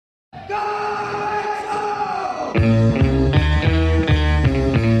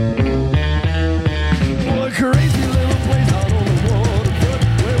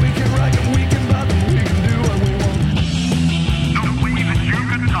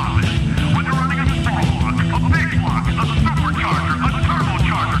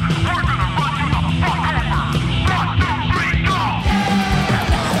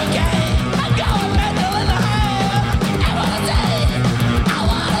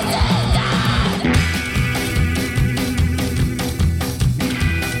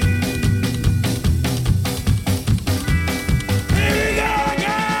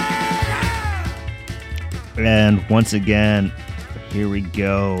And once again, here we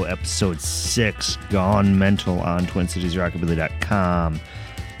go, episode 6, Gone Mental on TwinCitiesRockabilly.com,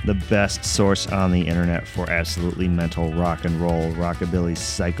 the best source on the internet for absolutely mental rock and roll, rockabilly,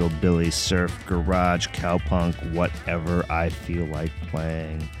 psychobilly, surf, garage, cowpunk, whatever I feel like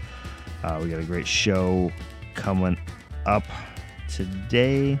playing. We got a great show coming up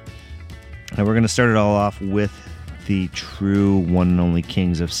today, and we're going to start it all off with the true one and only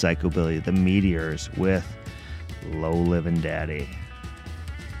kings of psychobilly, the Meteors, with Low Livin' Daddy.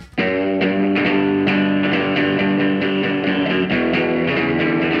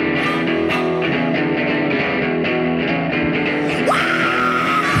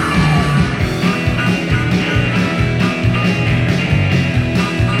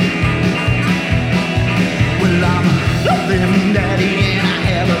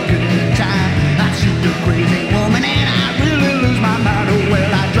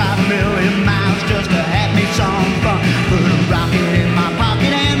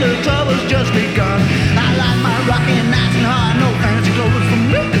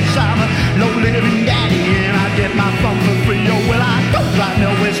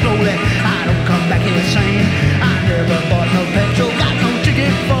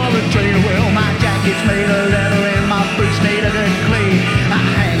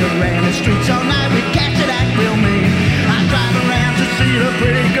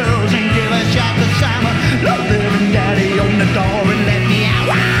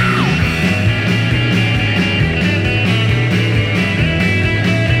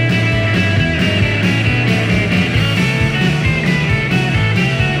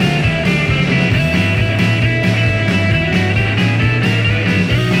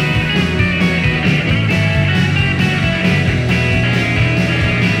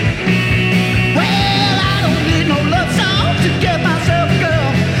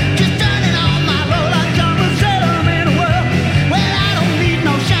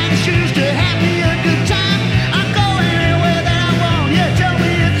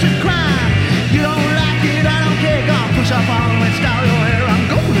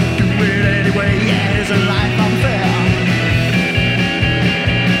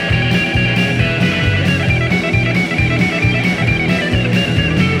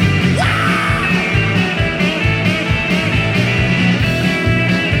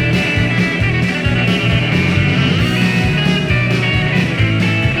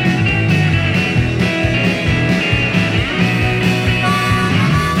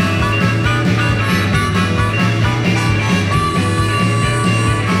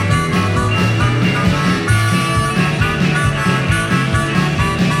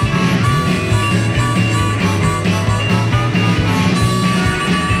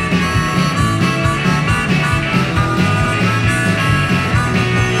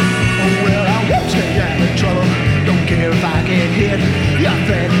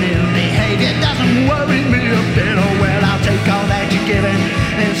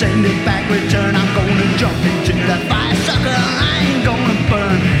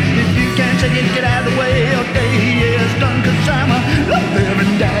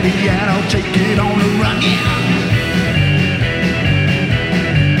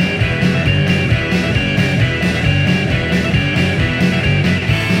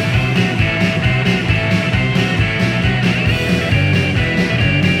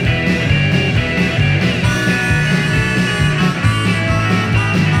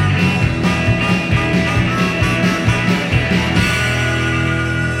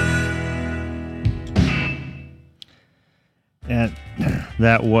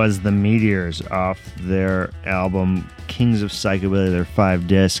 That was the Meteors off their album Kings of Psychobilly, their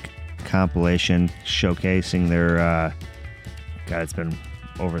 5-disc compilation showcasing their, it's been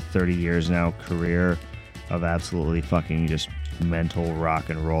over 30 years now, career of absolutely fucking just mental rock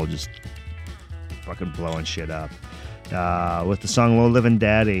and roll, just fucking blowing shit up. With the song Low Livin'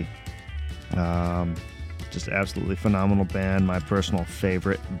 Daddy, just absolutely phenomenal band, my personal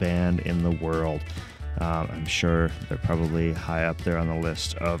favorite band in the world. I'm sure they're probably high up there on the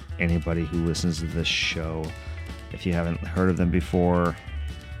list of anybody who listens to this show. If you haven't heard of them before,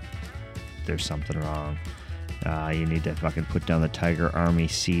 there's something wrong. You need to fucking put down the Tiger Army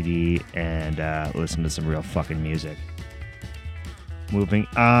CD and listen to some real fucking music. Moving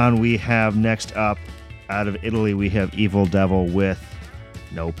on, we have next up, out of Italy, we have Evil Devil with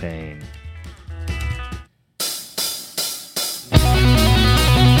No Pain.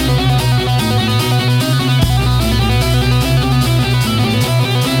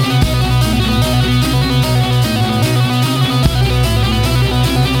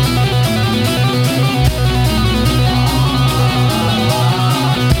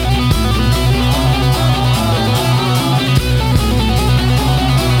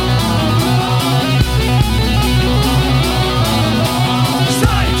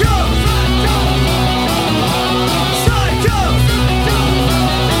 Psycho!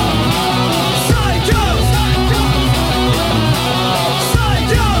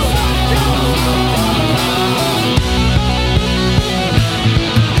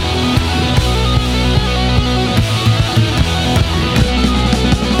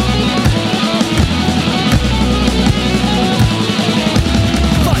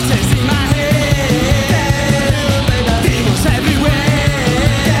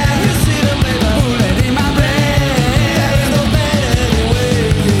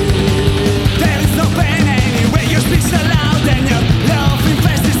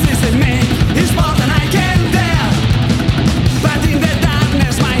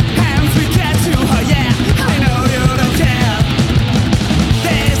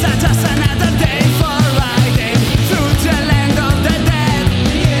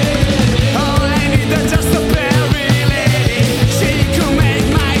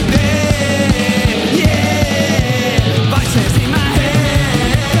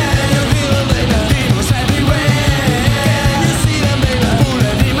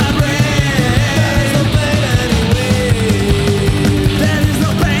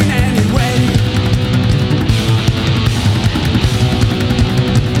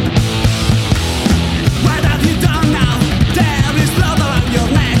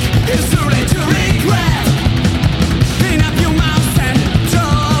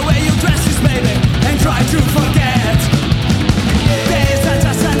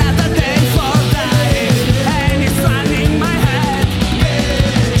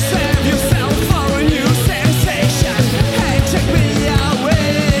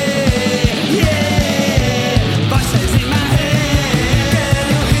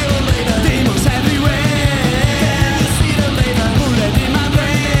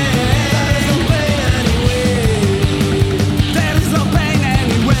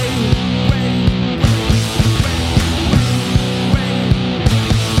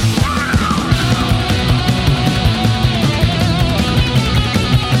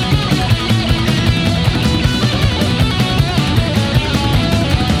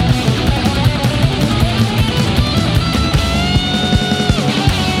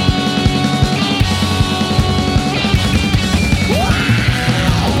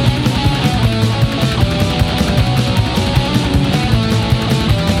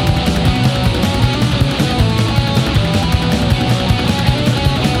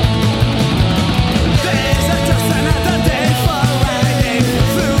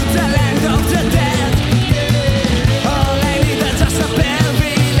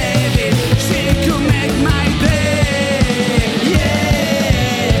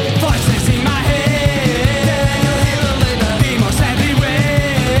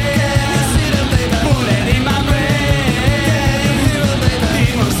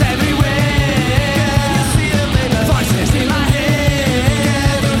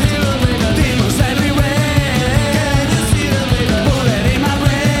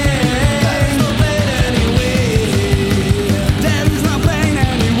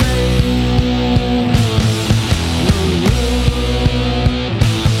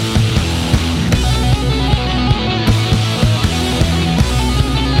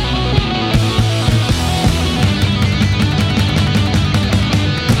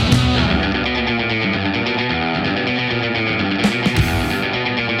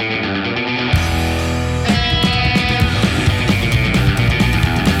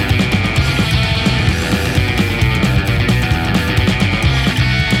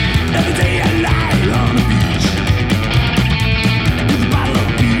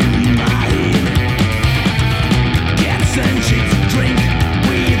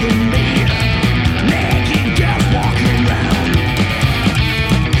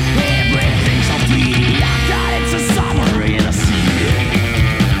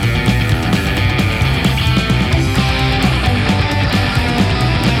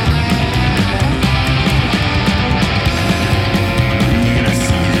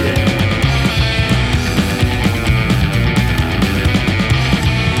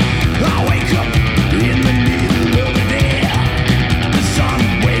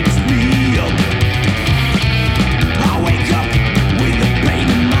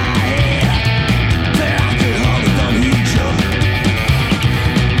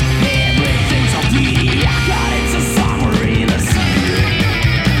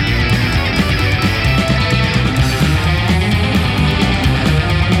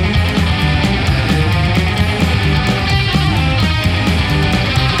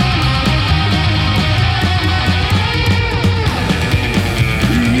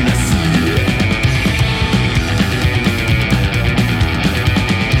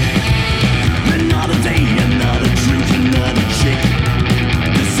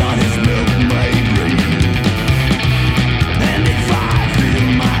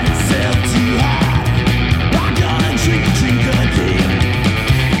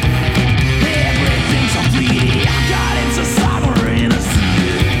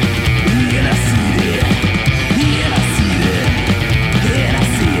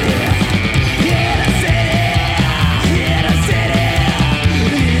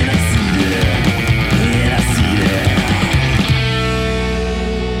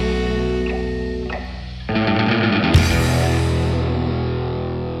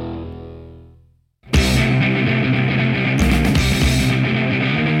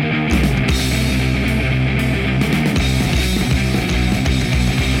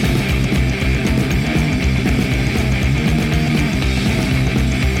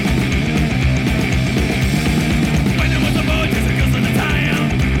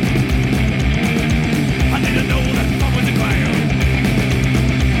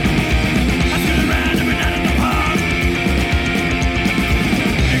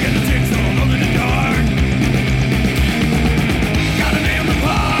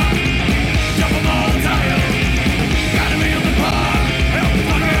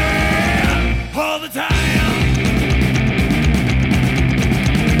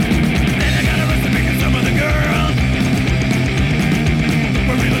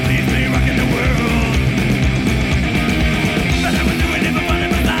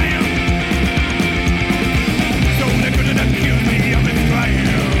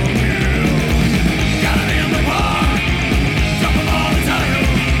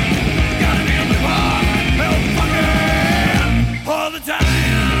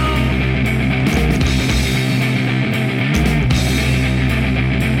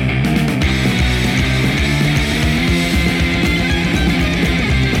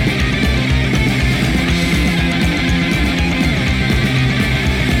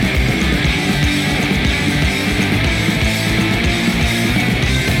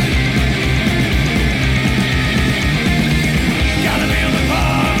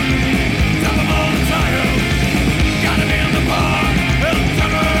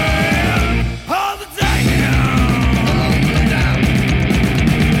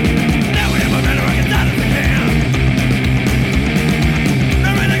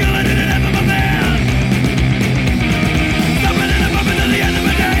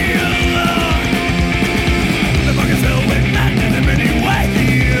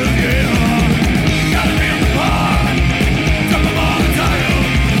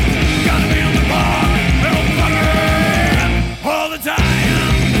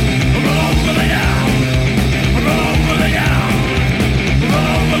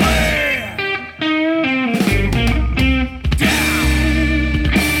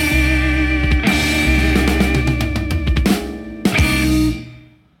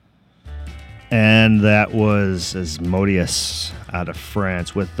 That was Asmodeus out of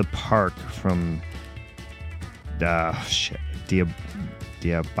France with The Park from Diabolique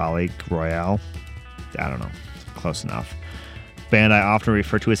Royale. I don't know. Close enough. Band I often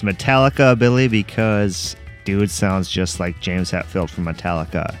refer to as Metallica Billy because dude sounds just like James Hetfield from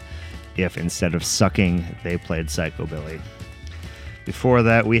Metallica if instead of sucking, they played Psychobilly. Before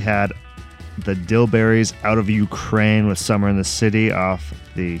that, we had the Dillberries out of Ukraine with Summer in the City off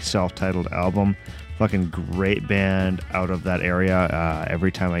the self-titled album. Fucking great band out of that area.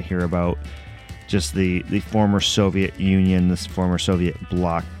 Every time I hear about just the former Soviet Union, this former Soviet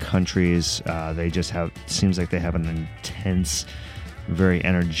bloc countries, they just have, seems like they have an intense, very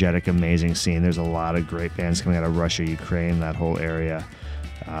energetic, amazing scene. There's a lot of great bands coming out of Russia, Ukraine, that whole area.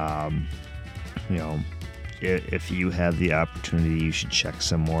 If you have the opportunity, you should check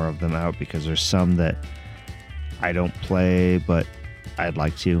some more of them out because there's some that I don't play, but I'd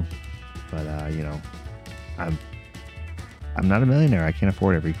like to. But I'm not a millionaire. I can't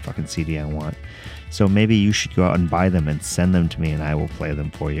afford every fucking CD I want. So maybe you should go out and buy them and send them to me, and I will play them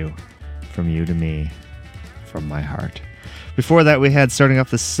for you. From you to me, from my heart. Before that, we had, starting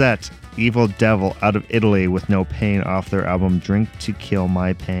off the set, Evil Devil out of Italy with No Pain off their album Drink to Kill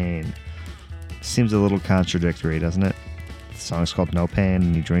My Pain. Seems a little contradictory, doesn't it? The song's called No Pain,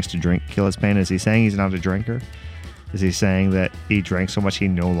 and he drinks to kill his pain. Is he saying he's not a drinker? Is he saying that he drank so much he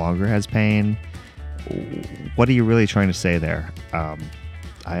no longer has pain? What are you really trying to say there? I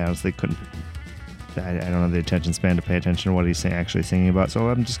honestly couldn't. I don't have the attention span to pay attention to what he's actually singing about, so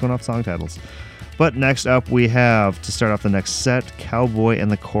I'm just going off song titles. But next up, we have, to start off the next set, Cowboy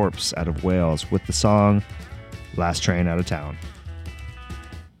and the Corpse out of Wales with the song Last Train Out of Town.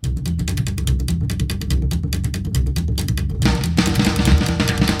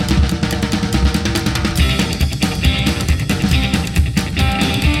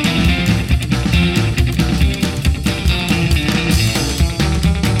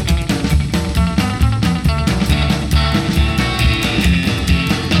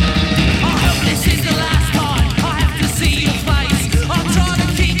 I'm trying to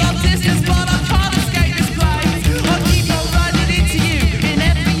keep up distance, but I can't escape this place. I keep on running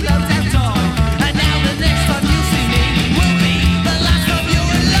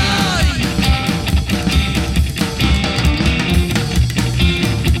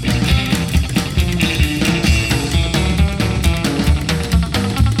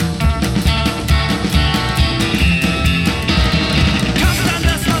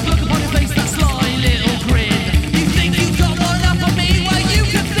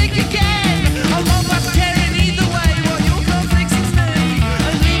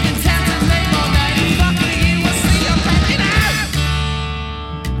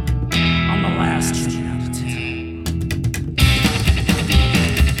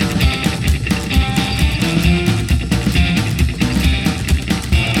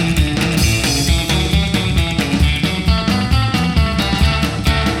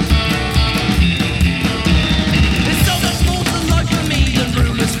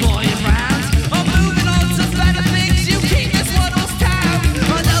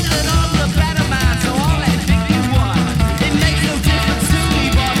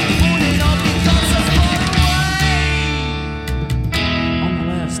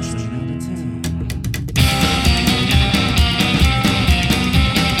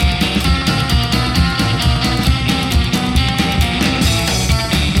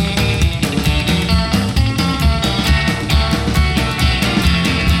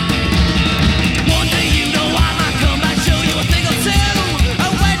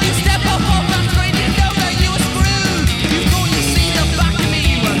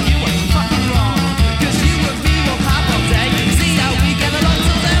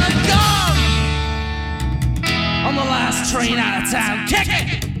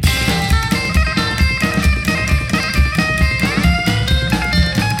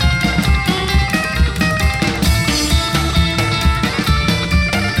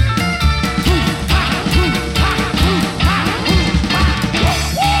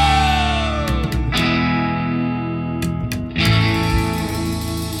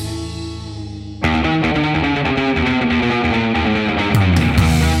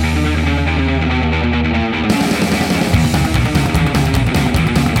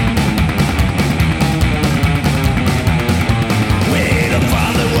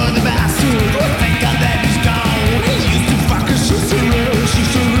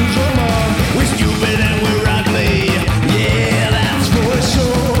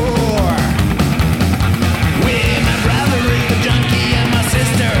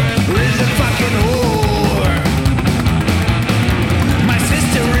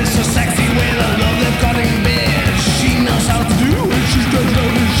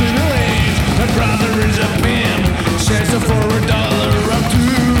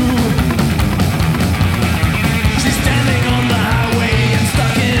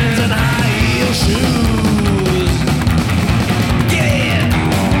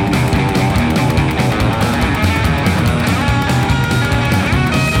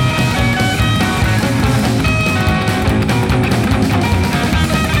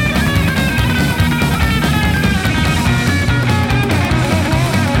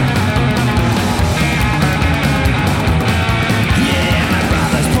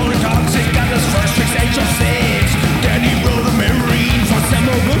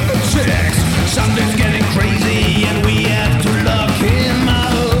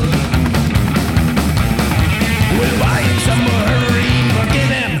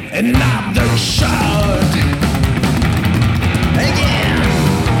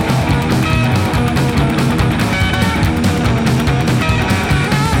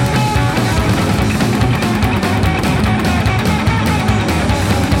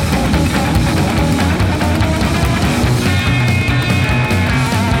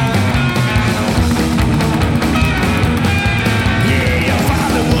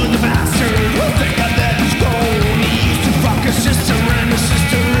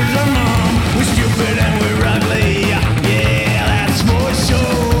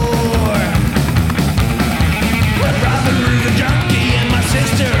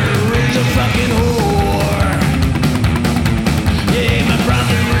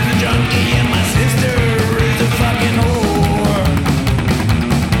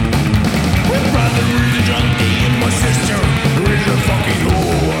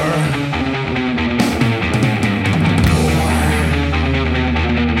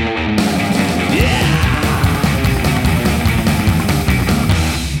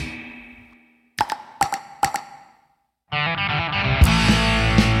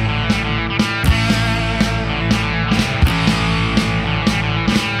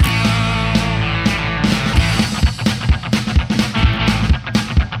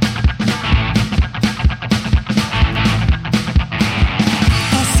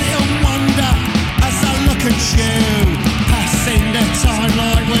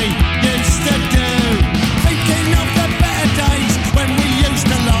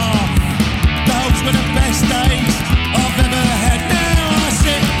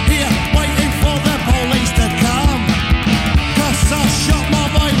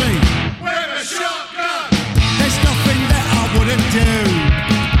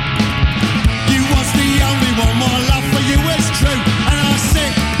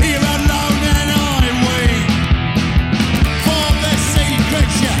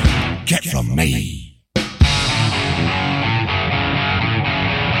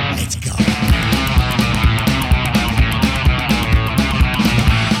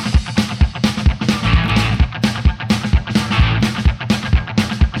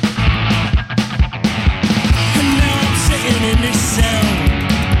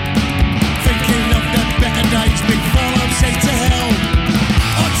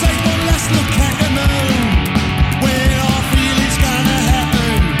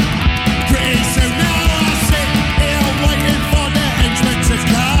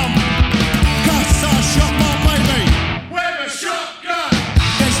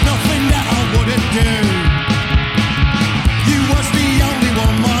do. You was the only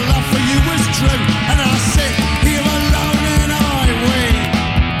one, my love for you was true. And I sit here alone and I wait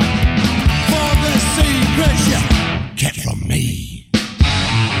for the secrets you kept from me.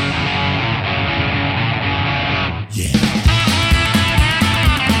 Yeah.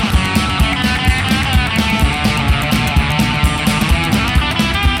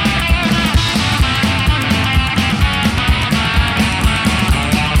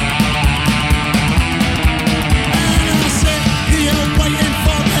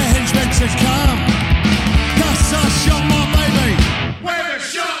 To come, 'cause I shot my baby with a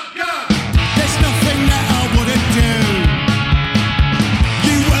shotgun. There's nothing that I wouldn't do.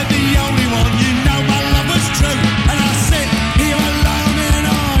 You were the only one, you know my love was true. And I sit here alone and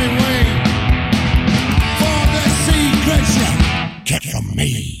I wait for the secrets you kept from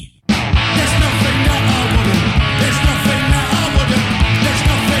me. There's nothing that I wouldn't. There's nothing that I wouldn't. There's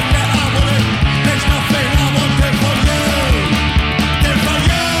nothing that I wouldn't. There's nothing I won't do for you. Do for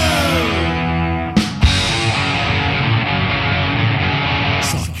you.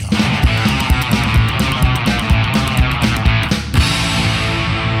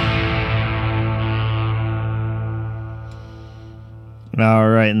 All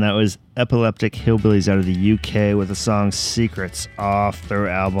right, and that was Epileptic Hillbillies out of the UK with the song Secrets off their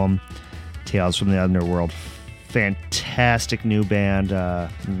album Tales from the Underworld. Fantastic new band,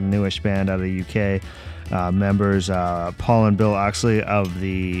 newish band out of the UK. Members Paul and Bill Oxley of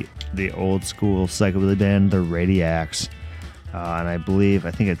the old school psychobilly band, the Radiacs. And I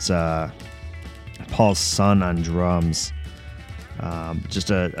think it's Paul's son on drums. Just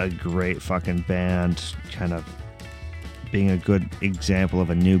a great fucking band, kind of being a good example of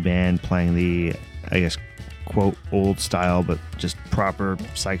a new band playing the, I guess, quote, old style, but just proper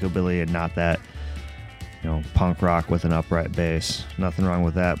psychobilly and not that, punk rock with an upright bass. Nothing wrong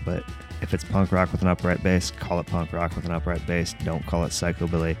with that, but if it's punk rock with an upright bass, call it punk rock with an upright bass. Don't call it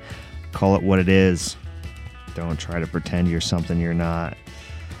psychobilly. Call it what it is. Don't try to pretend you're something you're not.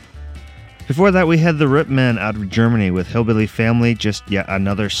 Before that, we had the Ripmen out of Germany with Hillbilly Family, just yet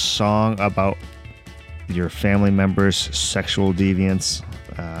another song about your family members' sexual deviance.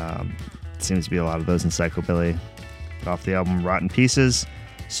 Seems to be a lot of those in psychobilly. Off the album Rotten Pieces.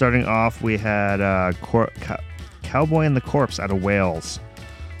 Starting off, we had Cowboy and the Corpse out of Wales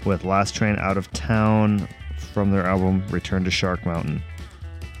with Last Train Out of Town from their album Return to Shark Mountain.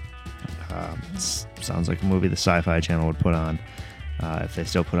 Sounds like a movie the Sci-Fi Channel would put on if they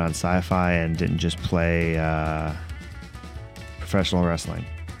still put on sci-fi and didn't just play professional wrestling.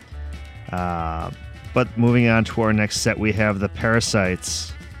 But moving on to our next set, we have the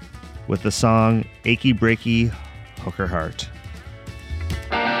Parasites with the song Achy Breaky Hooker Heart.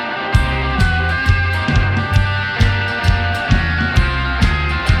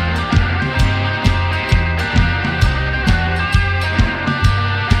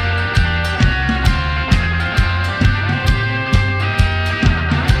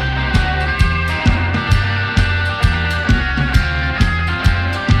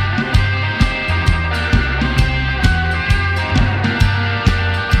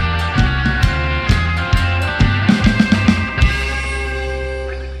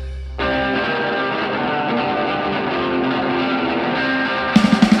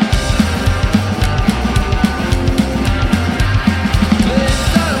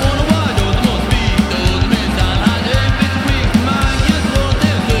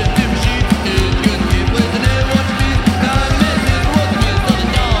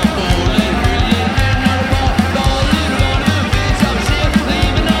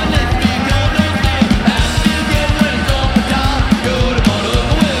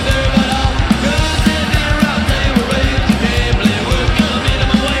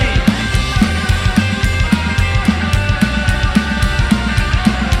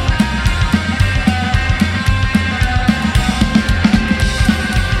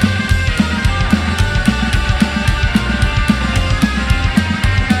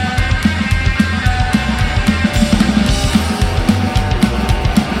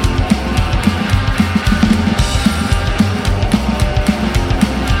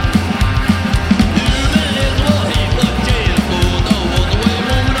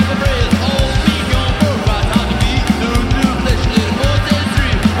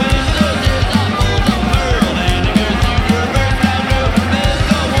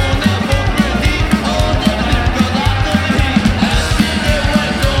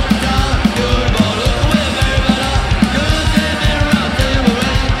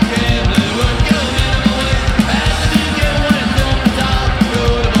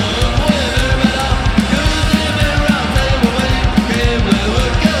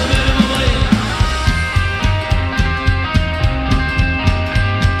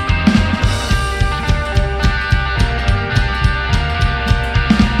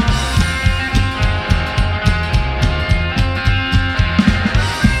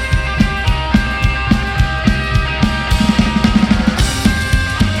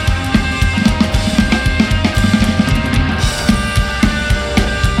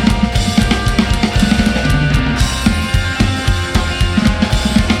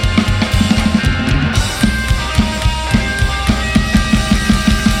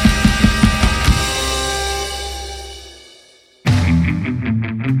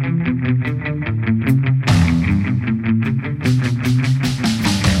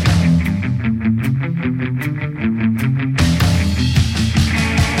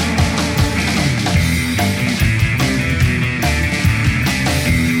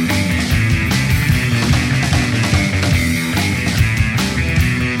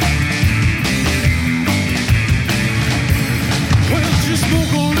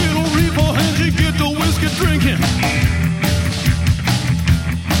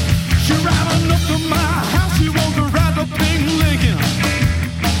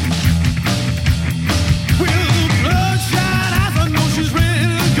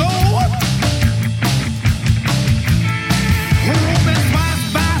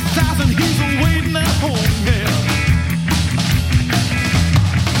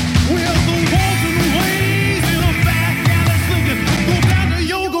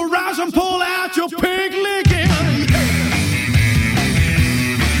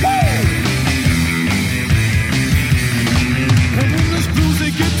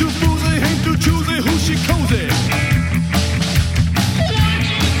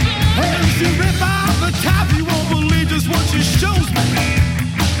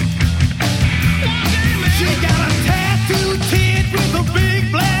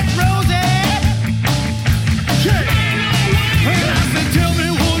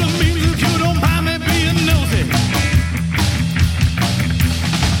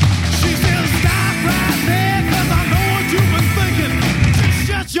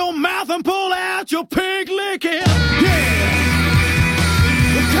 shut your mouth and pull out your pig licking. Yeah.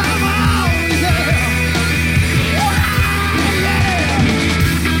 Come on, yeah.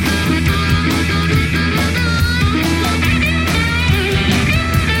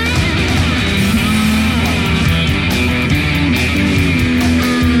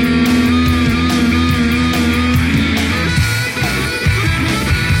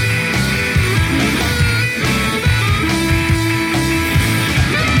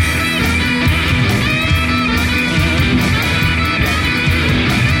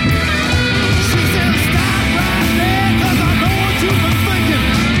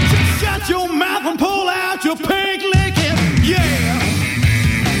 Your pig licking, yeah.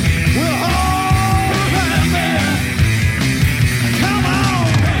 We're all right there. Come on,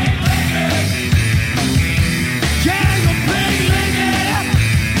 yeah, your pig licking,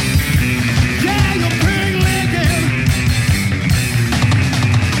 yeah, your pig licking,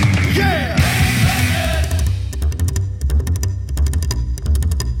 yeah.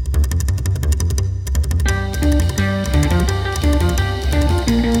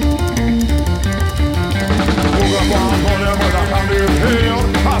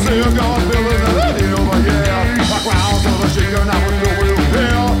 I see a God building a lady over here. My grounds of the shaker now with no real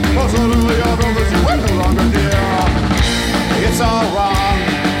fear. But suddenly I know that you were no longer dear. It's all wrong,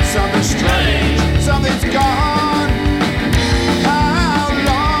 something strange, something's gone. How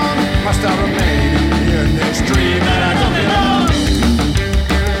long must I remain in this dream that I don't belong?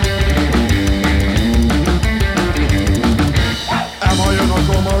 Am I in a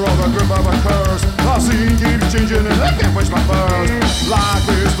coma or the grip of a curse? The scene keeps changing and I can't waste my first. Life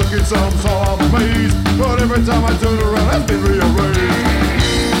is looking some sort of maze, but every time I turn around it's been rearranged.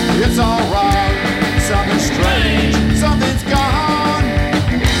 It's all wrong, something strange, something's gone.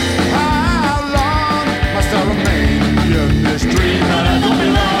 How long must I remain in this dream that I don't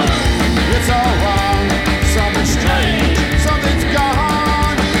belong? It's all wrong, something strange, something's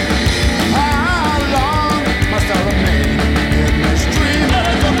gone. How long must I remain in this dream that I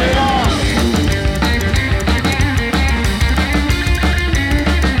don't belong?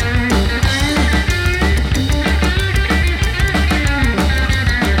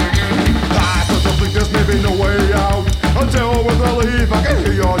 No way out until with the leaf I can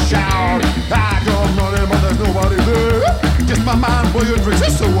hear your shout. I come running but there's nobody there. Just my mind full of drinks,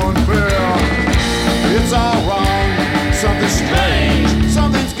 it's so unfair. It's all wrong, something strange,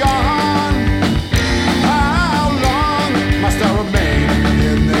 something's gone. How long must I remain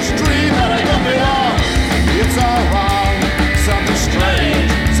in this dream that I don't belong? It's all wrong, something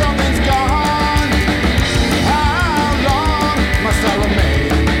strange, something's gone. How long must I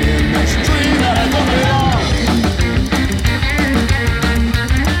remain in this dream that I don't belong?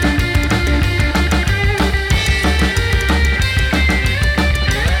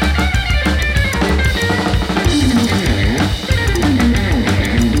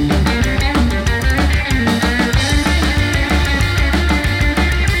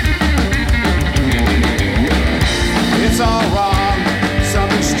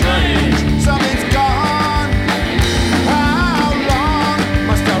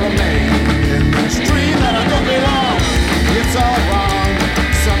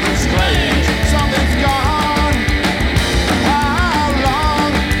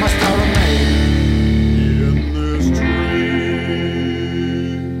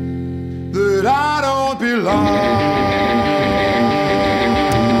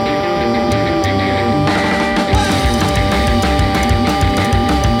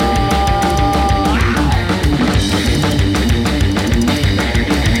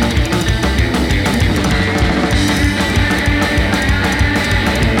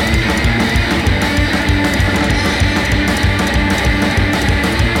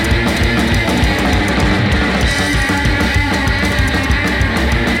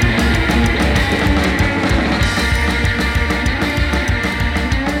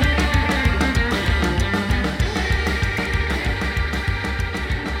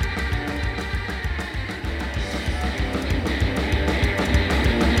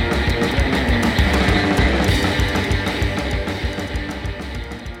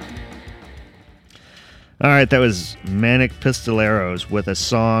 All right, that was Manic Pistoleros with a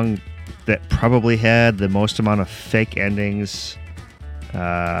song that probably had the most amount of fake endings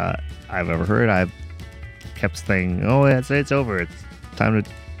I've ever heard. I've kept saying, oh, it's over. It's time to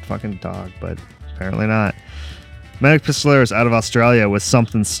fucking talk, but apparently not. Manic Pistoleros out of Australia with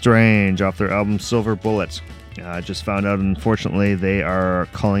Something Strange off their album Silver Bullet. I just found out, unfortunately, they are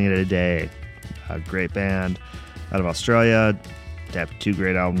calling it a day. A great band out of Australia. They have 2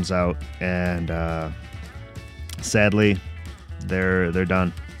 great albums out, and sadly, they're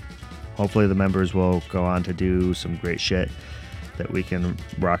done. Hopefully the members will go on to do some great shit that we can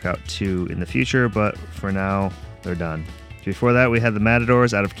rock out to in the future, but for now, they're done. Before that, we had the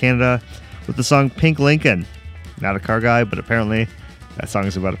Matadors out of Canada with the song Pink Lincoln. Not a car guy, but apparently that song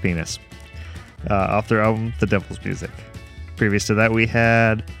is about a penis. Off their album, The Devil's Music. Previous to that, we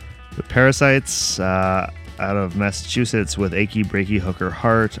had the Parasites out of Massachusetts with Achy Breaky Hooker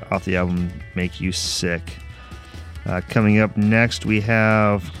Heart off the album Make You Sick. Coming up next, we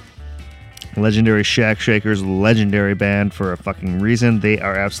have legendary Shack Shakers, legendary band for a fucking reason. They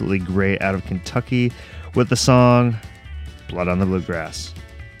are absolutely great, out of Kentucky with the song Blood on the Bluegrass.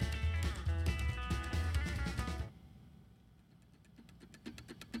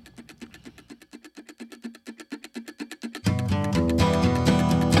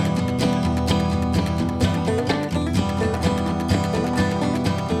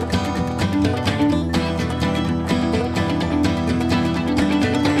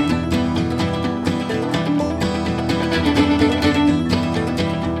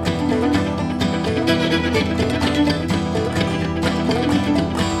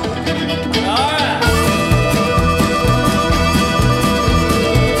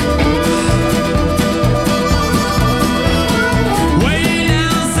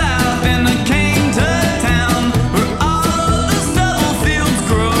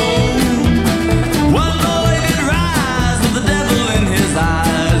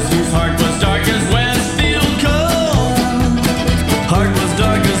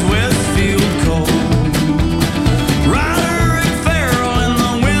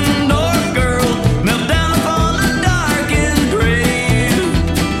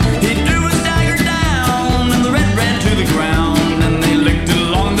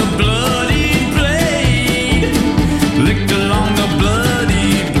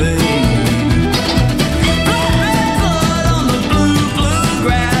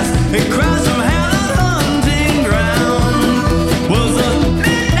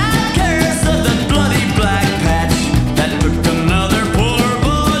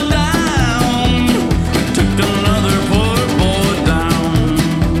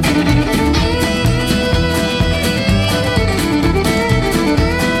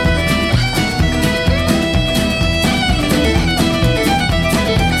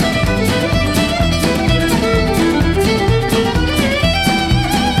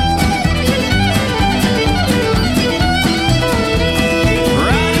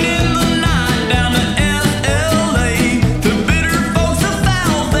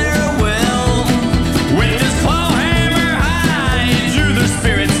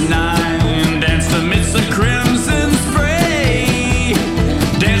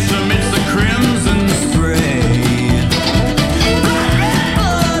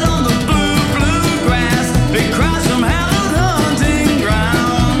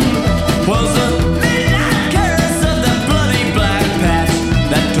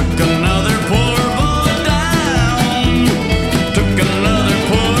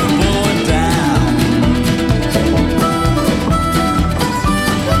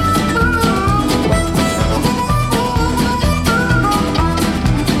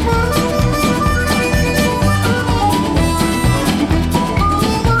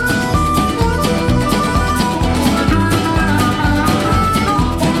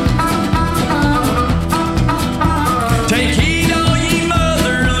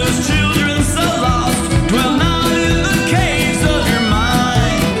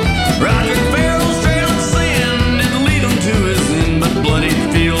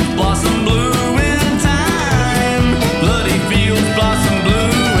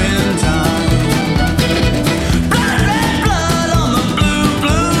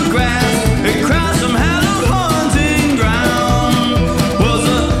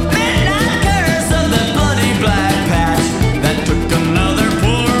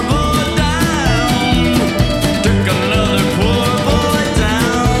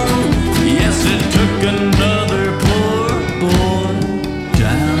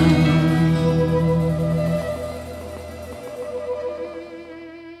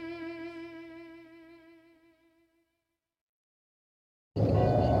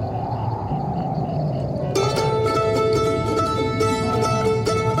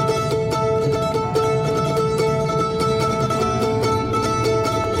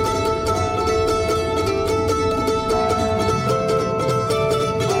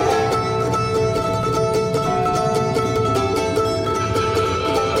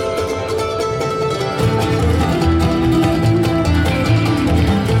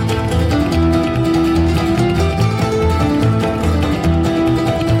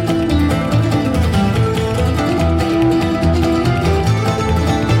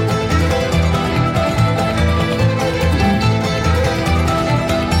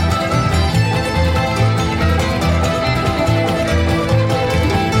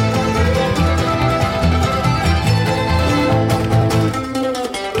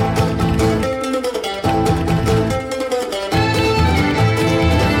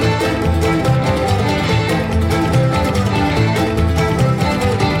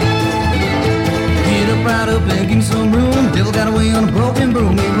 broken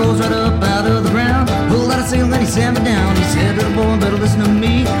broom. He rose right up out of the ground, pulled out a sail, then he sat me down. He said, little boy, better listen to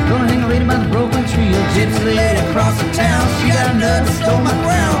me. Gonna hang a lady by the broken tree, a gypsy lady across the town. She got nuts, stole my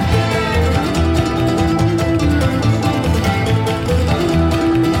crown.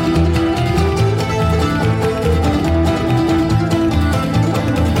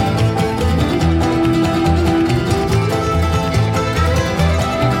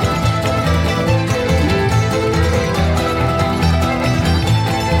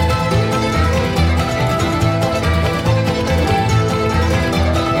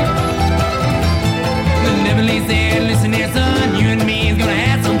 Listen here, son, you and me is gonna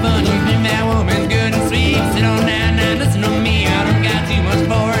have some fun. You think that woman's good and sweet. Sit on down now, listen to me. I don't got too much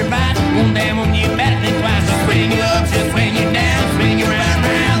for advice. One damn woman, you better think twice. She'll swing you up, she'll swing you down, swing you round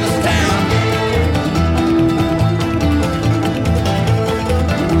this town.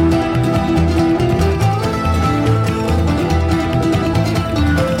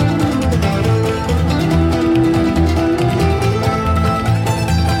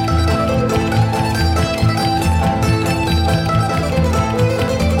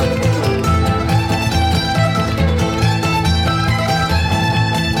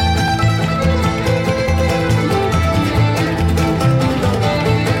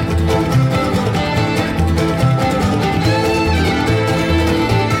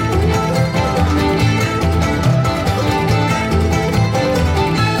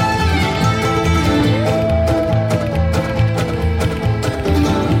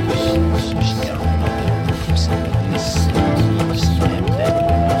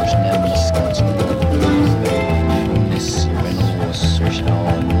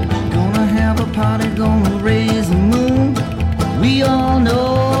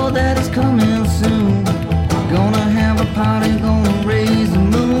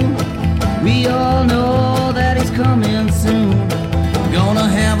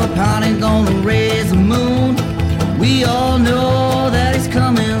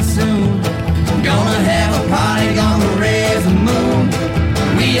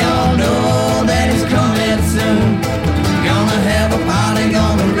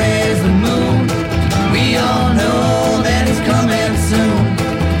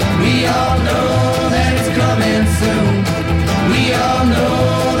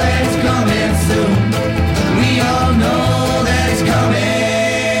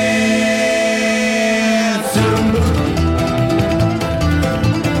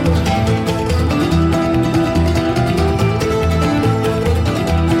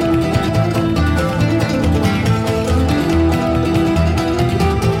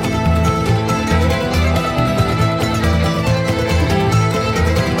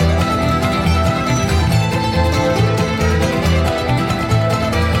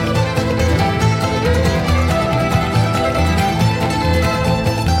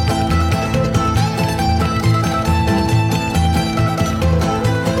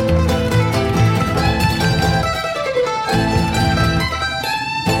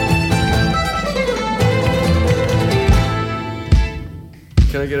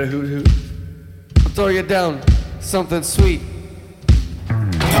 Can I get a hoot hoot? I'm throwing it down. Something sweet. Don't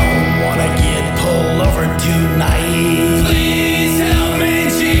wanna get pulled over tonight. Please help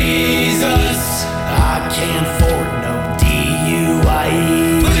me, Jesus. I can't afford no DUI.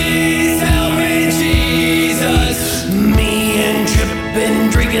 Please help me, Jesus. Me and tripping,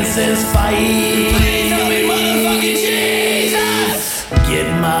 drinking since fight. Please help me, motherfucking Jesus. Get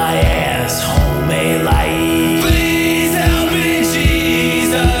my ass home a light. Please help me,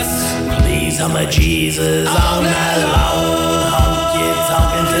 Jesus. Please help me, Jesus. All night long.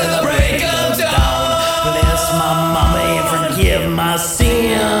 Talking to the break of dawn. Bless my mama and forgive my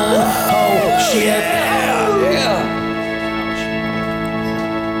sin. Oh shit. Yeah.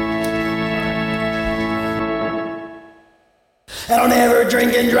 I don't ever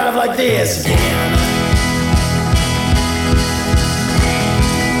drink and drive like this again.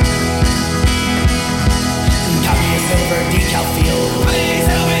 Got me a silver decal field. Please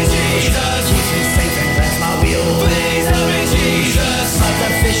help me, Jesus. Keep me safe and rest my wheel. Please help me, Jesus. Slap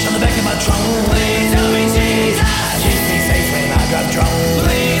that fish on the back of my trunk. Please help me, Jesus. Keep me safe when I drive drunk.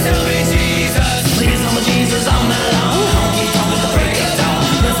 Please help me, Jesus. Please help me, Jesus, all night long. I'll keep talking the break of dawn.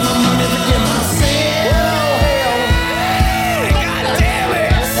 Bless my mama, forgive my sin. God damn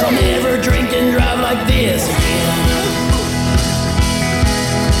it. Don't ever drink and drive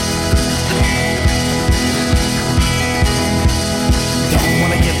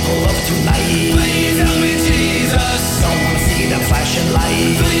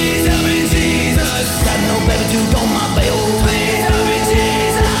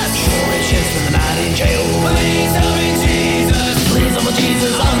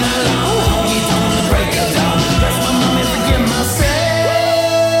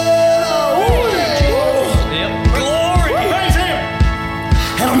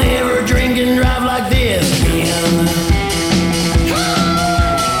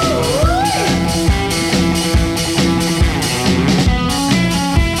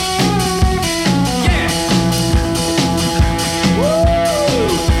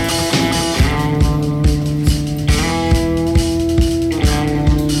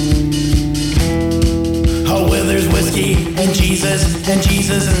and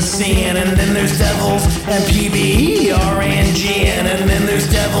Jesus and sin. And then there's devils and PBRNGN. And then there's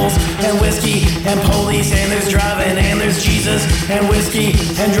devils and whiskey and police. And there's driving and there's Jesus and whiskey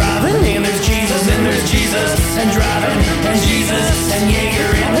and driving. And there's Jesus and there's Jesus and driving and Jesus and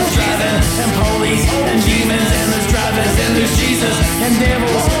Jaeger and there's driving and police and demons and there's drivers and there's Jesus and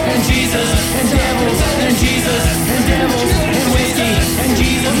devils and Jesus and devils and Jesus and devils and whiskey and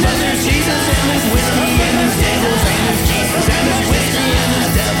Jesus. But there's Jesus and there's whiskey and there's devils and there's Jesus and there's whiskey and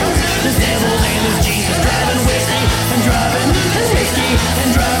there's devils. There's devils and there's Jesus driving whiskey and driving and whiskey and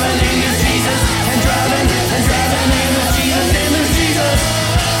driving and there's Jesus and driving and driving and there's Jesus and there's Jesus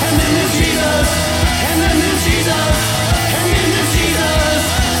and then there's Jesus and then there's Jesus and then there's Jesus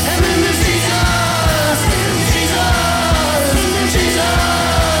and then there's Jesus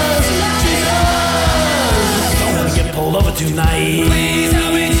Jesus Jesus. Don't wanna get pulled over tonight. Please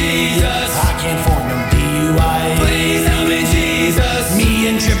help me, Jesus. I can't form no DUI. Please help me, Jesus. Me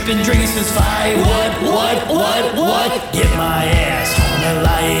and tripping drinking since 5. What? Get my ass home at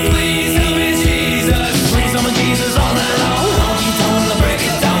light. Please help me, Jesus. Please help me, Jesus, all night long. Honky tonk to break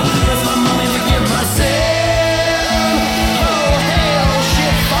it down. That's my money to give myself. Oh, hell,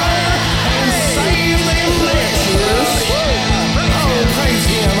 shit, fire, and save them blessings. Oh, praise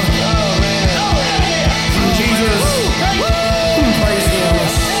him. Oh, man. Jesus.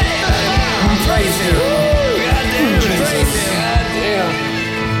 Praise him. Praise him. Goddamn.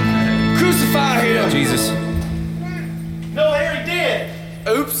 Crucify him. Jesus. No, Harry did.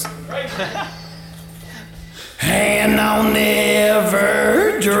 Oops. And I'll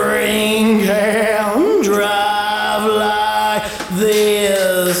never drink and drive like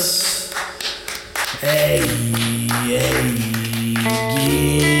this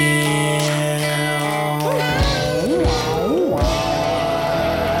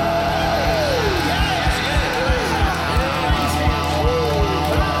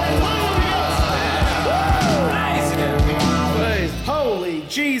Holy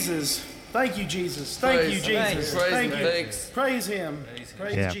Jesus. Thank you, Jesus. Thank you, Jesus. Thank you. Thanks. Praise him.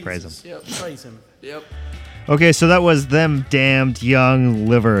 Praise Yeah, Jesus. praise him. Yep. Praise him. Yep. Okay, so that was Them Damned Young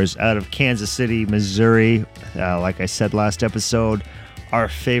Livers out of Kansas City, Missouri. Like I said last episode, our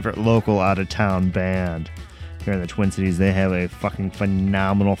favorite local out-of-town band here in the Twin Cities. They have a fucking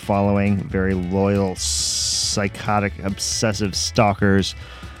phenomenal following, very loyal, psychotic, obsessive stalkers.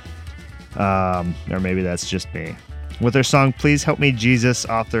 Or maybe that's just me. With their song Please Help Me Jesus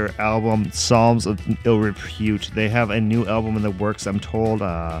off their album Psalms of Ill Repute. They have a new album in the works, I'm told,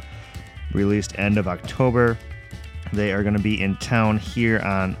 released end of October. They are going to be in town here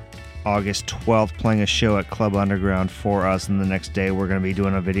on August 12th playing a show at Club Underground for us, and the next day we're going to be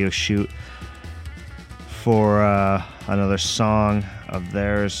doing a video shoot for another song of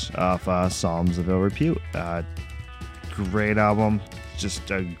theirs off Psalms of Ill Repute. Great album,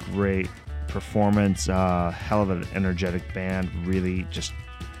 just a great performance, hell of an energetic band, really just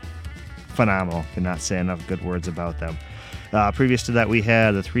phenomenal. Cannot say enough good words about them. Previous to that, we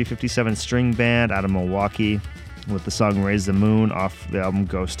had the 357 String Band out of Milwaukee with the song Raise the Moon off the album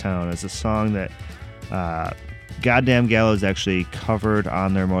Ghost Town. It's a song that Goddamn Gallows actually covered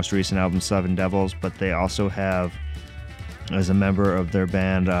on their most recent album Seven Devils, but they also have, as a member of their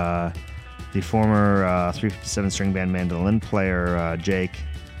band, the former 357 String Band mandolin player Jake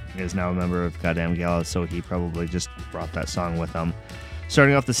is now a member of Goddamn Gallows, so he probably just brought that song with him.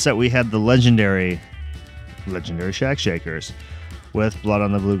 Starting off the set, we had the legendary Shack Shakers with Blood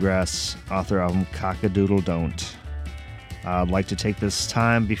on the Bluegrass off their album Cock-a-Doodle Don't. I'd like to take this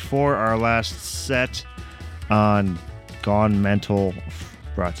time before our last set on Gone Mental,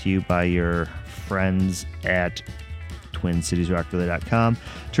 brought to you by your friends at TwinCitiesRockabilly.com,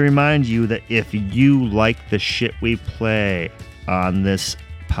 to remind you that if you like the shit we play on this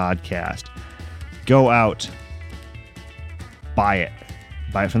podcast, go out, buy it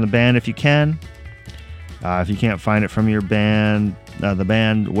from the band if you can. If you can't find it from your band, the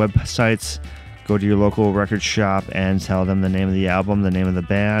band websites, go to your local record shop and tell them the name of the album, the name of the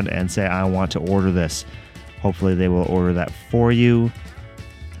band, and say, I want to order this. Hopefully they will order that for you,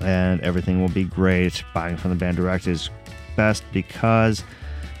 and everything will be great. Buying from the band direct is best because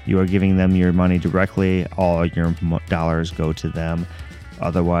you are giving them your money directly. All your dollars go to them.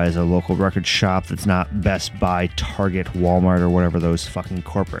 Otherwise, a local record shop that's not Best Buy, Target, Walmart, or whatever those fucking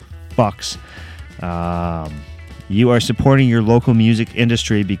corporate fucks. You are supporting your local music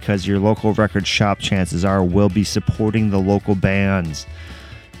industry because your local record shop, chances are, will be supporting the local bands.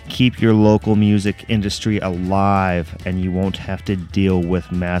 Keep your local music industry alive, and you won't have to deal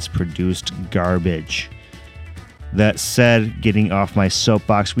with mass-produced garbage. That said, getting off my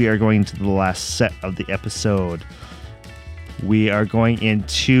soapbox, we are going to the last set of the episode. We are going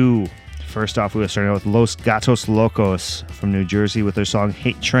into, first off, we were starting out with Los Gatos Locos from New Jersey with their song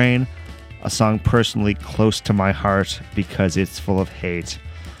Hate Train, a song personally close to my heart because it's full of hate.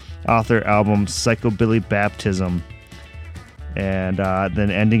 Off their album Psychobilly Baptism. And then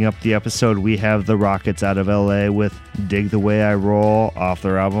ending up the episode, we have the Rockets out of LA with Dig the Way I Roll off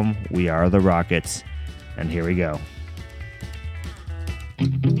their album We Are the Rockets. And here we go.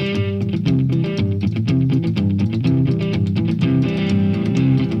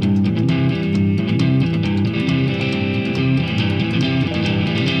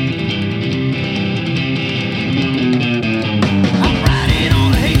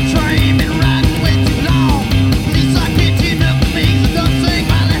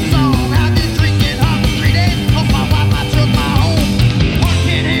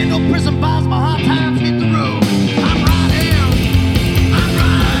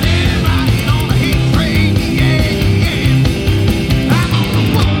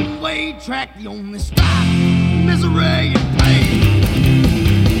 The only stop, misery and pain.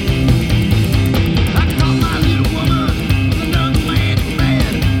 I caught my little woman with another man in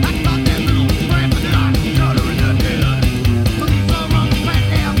bed. I caught that little tramp and then I shot her in the head. Put the sun on the back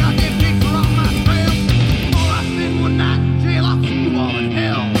down, got that picture on my trail. Before I spend one night in jail, I'll see you all in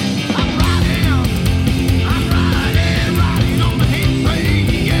hell. I'm riding on the hate train,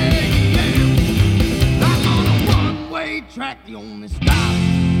 yeah. I'm on a one-way track, the only stop,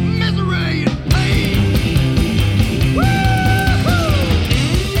 misery and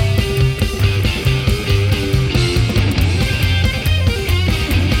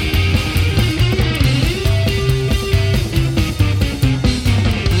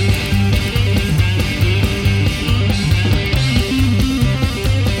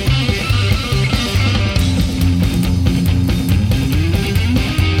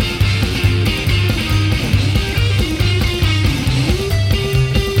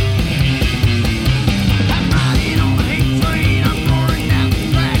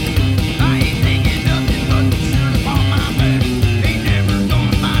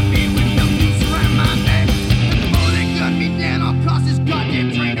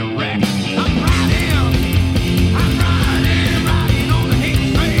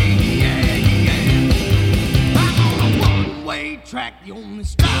track, the only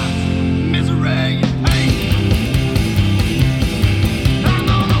stops, misery and pain. I'm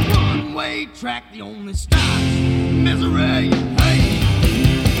on a one-way track, the only stops, misery and pain.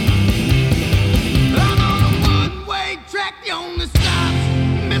 I'm on a one-way track, the only stops,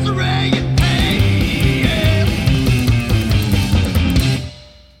 misery and pain. Yeah.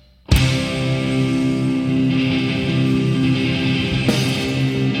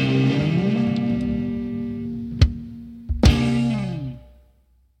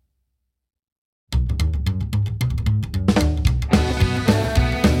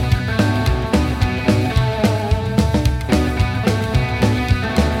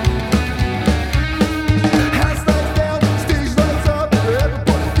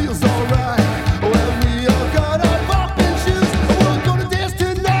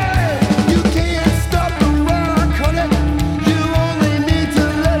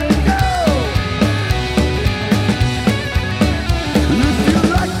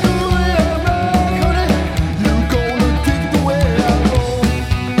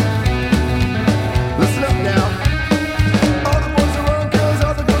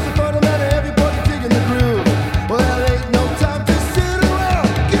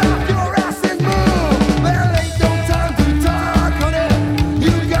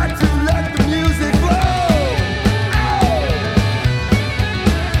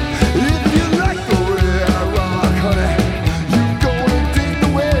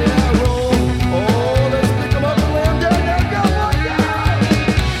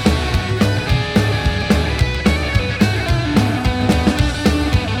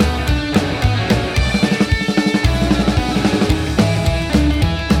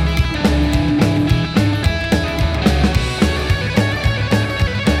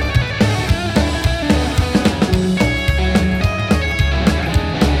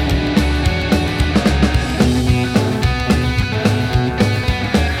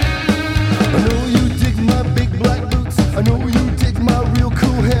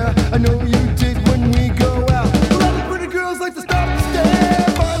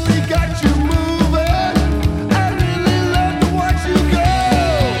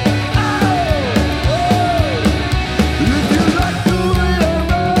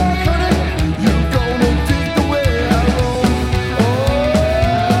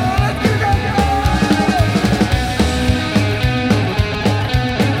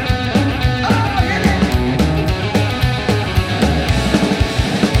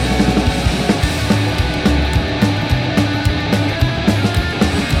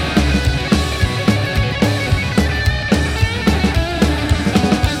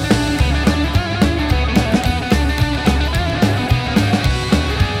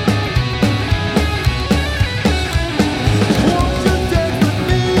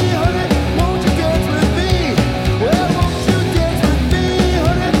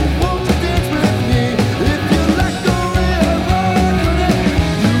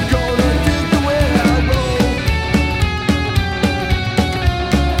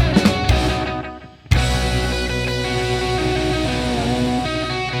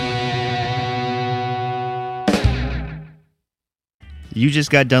 You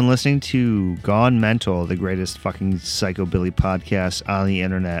just got done listening to Gone Mental, the greatest fucking psychobilly podcast on the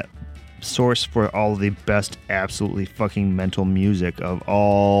internet. Source for all of the best absolutely fucking mental music of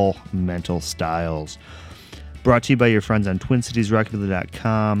all mental styles. Brought to you by your friends on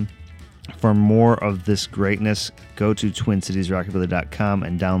TwinCitiesRockabilly.com. For more of this greatness, go to TwinCitiesRockabilly.com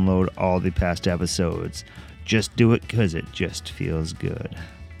and download all the past episodes. Just do it because it just feels good.